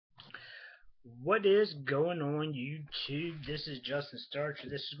What is going on YouTube? This is Justin Starcher.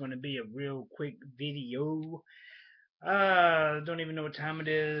 This is going to be a real quick video. Don't even know what time it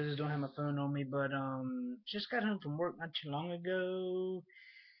is. Don't have my phone on me, but just got home from work not too long ago,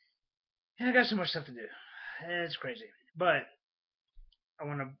 and I got so much stuff to do. It's crazy, but I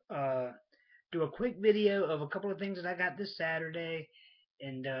want to do a quick video of a couple of things that I got this Saturday,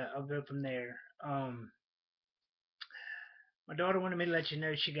 and I'll go from there. My daughter wanted me to let you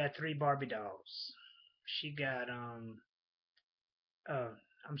know she got three Barbie dolls. She got uh,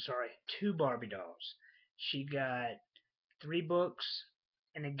 I'm sorry, two Barbie dolls. She got three books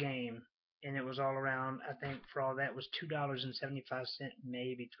and a game, and it was all around. I think for all that was $2.75,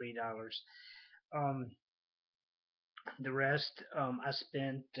 maybe $3. Um, the rest, I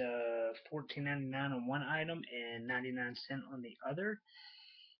spent 14.99 on one item and 99 cents on the other,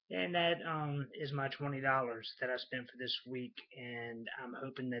 and that is my $20 that I spent for this week. And I'm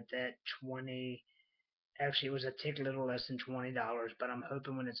hoping that 20, actually it was a tick little less than $20, but I'm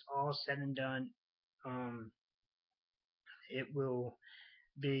hoping when it's all said and done, um, it will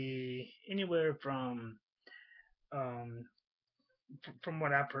be anywhere from um, from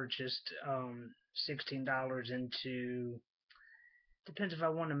what I purchased, $16 into, depends if I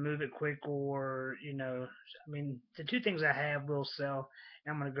want to move it quick or I mean the two things I have will sell.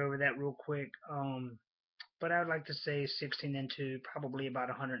 And I'm gonna go over that real quick. But I would like to say 16 into probably about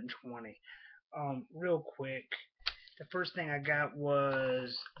 120. Real quick. The first thing I got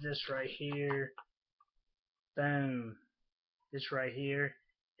was this right here. Boom. This right here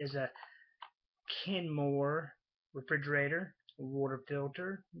is a Kenmore refrigerator, water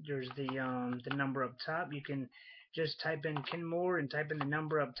filter. There's the number up top. You can just type in Kenmore and type in the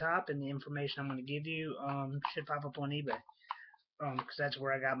number up top, and the information I'm going to give you should pop up on eBay. Because that's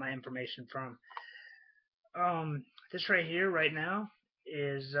where I got my information from. This right here, right now,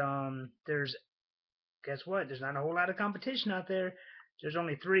 is there's, guess what? There's not a whole lot of competition out there. There's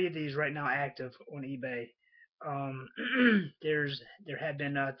only three of these right now active on eBay. Um, there have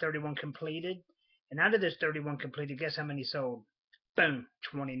been 31 completed, and out of this 31 completed, guess how many sold? Boom,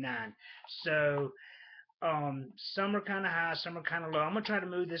 29. So some are kind of high, some are kind of low. I'm gonna try to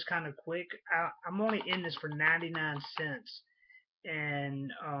move this kind of quick. I'm only in this for 99 cents,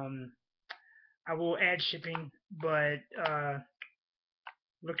 and I will add shipping, but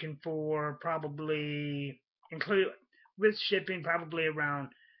looking for probably include with shipping probably around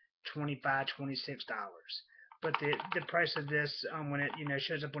 25, $26. But the price of this when it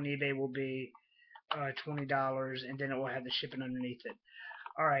shows up on eBay will be $20, and then it will have the shipping underneath it.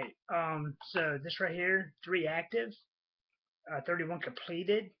 All right. So this right here, three active, 31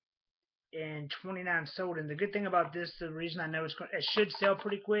 completed, and 29 sold. And the good thing about this, the reason I know it should sell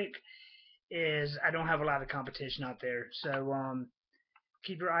pretty quick, is I don't have a lot of competition out there. So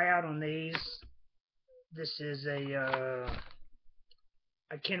keep your eye out on these. This is a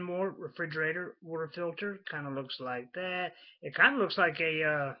Kenmore refrigerator water filter. Kind of looks like that. It kind of looks like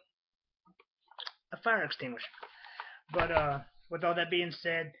a fire extinguisher. But with all that being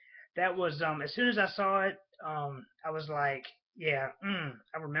said, that was as soon as I saw it, I was like, yeah,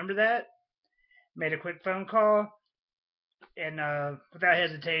 I remember that. Made a quick phone call, and without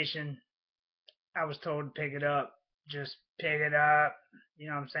hesitation, I was told to pick it up. Just pick it up. You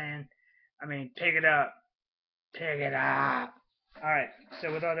know what I'm saying? I mean, pick it up. Pick it up. All right.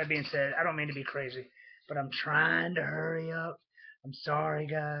 So with all that being said, I don't mean to be crazy, but I'm trying to hurry up. I'm sorry,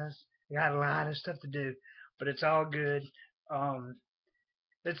 guys. I got a lot of stuff to do, but it's all good. Um,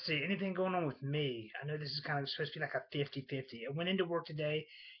 let's see. Anything going on with me? I know this is kind of supposed to be like a 50-50. I went into work today.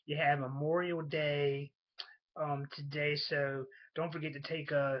 You have Memorial Day today, so don't forget to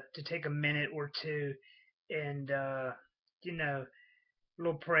take a minute or two and you know a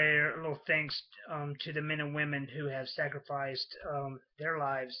little prayer, a little thanks to the men and women who have sacrificed their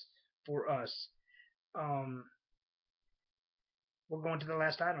lives for us. Um, we're going to the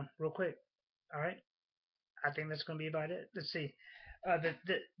last item real quick. All right, I think that's going to be about it. Let's see.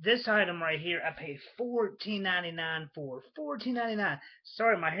 This item right here, I paid 14.99 for 14.99.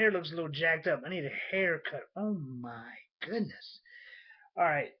 Sorry, my hair looks a little jacked up. I need a haircut. Oh my goodness. All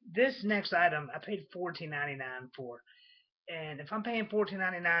right, this next item I paid 14.99 for, and if I'm paying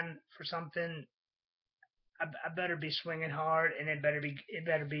 14.99 for something, I better be swinging hard, and it better be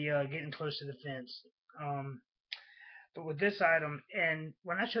getting close to the fence. Um, but with this item, and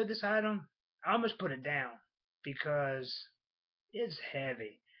when I showed this item, I almost put it down because it's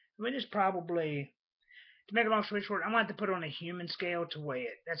heavy. I mean, it's probably, to make a long story short, I'm gonna have to put it on a human scale to weigh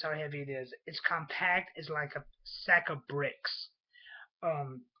it. That's how heavy it is. It's compact. It's like a sack of bricks.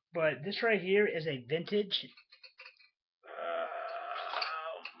 Um, but this right here is a vintage.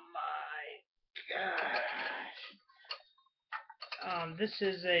 Oh my! This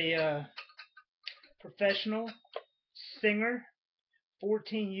is a professional Singer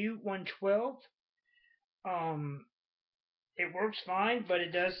 14U112. It works fine, but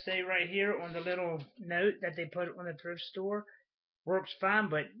it does say right here on the little note that they put on the thrift store, works fine,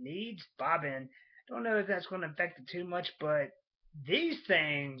 but needs bobbin. Don't know if that's going to affect it too much, but these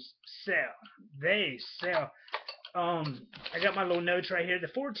things sell. They sell. I got my little notes right here. The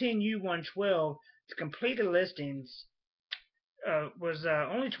 14U112, the completed listings was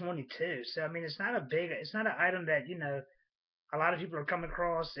only 22. So I mean, it's not an item that a lot of people are coming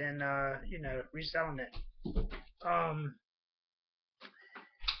across and reselling it.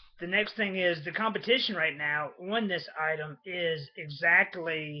 The next thing is the competition right now on this item is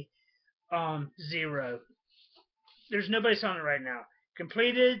exactly 0. There's nobody selling it right now.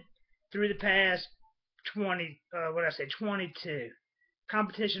 Completed through the past 22.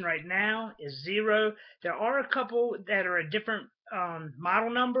 Competition right now is 0. There are a couple that are a different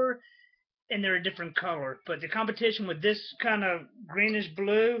model number and they're a different color, but the competition with this kind of greenish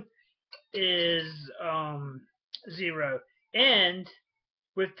blue is 0. And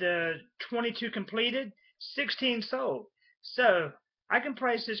with the 22 completed, 16 sold. So I can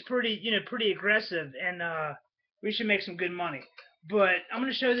price this pretty aggressive, and we should make some good money. But I'm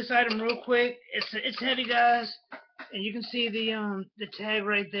gonna show this item real quick. It's heavy, guys, and you can see the tag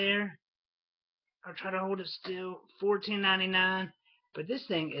right there. I'll try to hold it still. $14.99. But this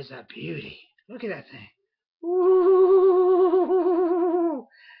thing is a beauty. Look at that thing. Ooh,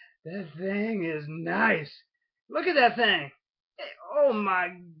 that thing is nice. Look at that thing. Oh my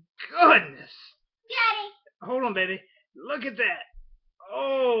goodness. Daddy. Hold on, baby. Look at that.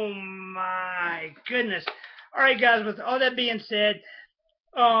 Oh my goodness. All right, guys. With all that being said,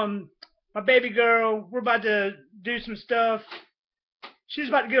 my baby girl, we're about to do some stuff. She's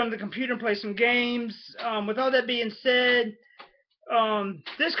about to get on the computer and play some games. With all that being said,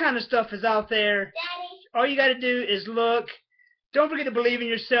 this kind of stuff is out there. Daddy. All you got to do is look. Don't forget to believe in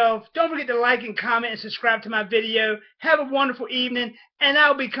yourself. Don't forget to like and comment and subscribe to my video. Have a wonderful evening, and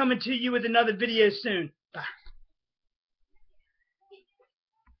I'll be coming to you with another video soon. Bye.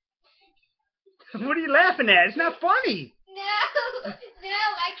 What are you laughing at? It's not funny. No, I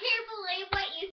can't